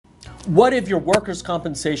What if your workers'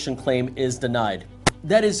 compensation claim is denied?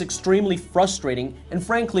 That is extremely frustrating and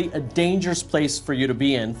frankly a dangerous place for you to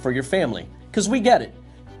be in for your family. Because we get it.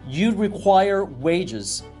 You require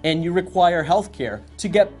wages and you require health care to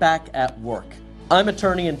get back at work. I'm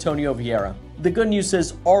attorney Antonio Vieira. The good news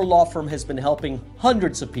is our law firm has been helping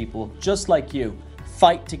hundreds of people just like you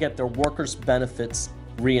fight to get their workers' benefits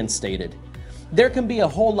reinstated. There can be a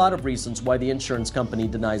whole lot of reasons why the insurance company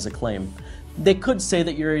denies a claim. They could say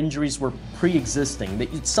that your injuries were pre-existing,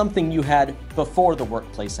 that it's something you had before the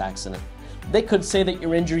workplace accident. They could say that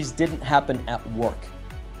your injuries didn't happen at work.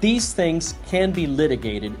 These things can be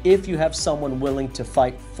litigated if you have someone willing to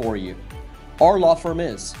fight for you. Our law firm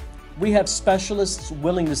is. We have specialists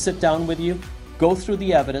willing to sit down with you, go through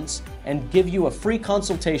the evidence, and give you a free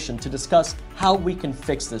consultation to discuss how we can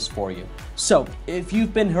fix this for you. So, if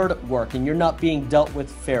you've been hurt at work and you're not being dealt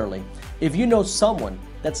with fairly, if you know someone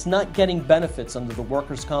that's not getting benefits under the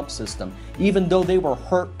workers' comp system, even though they were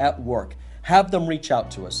hurt at work, have them reach out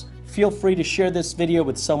to us. Feel free to share this video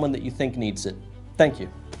with someone that you think needs it. Thank you.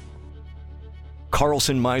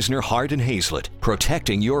 Carlson, Meisner, Hart, and Hazlett,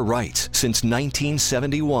 protecting your rights since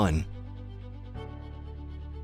 1971.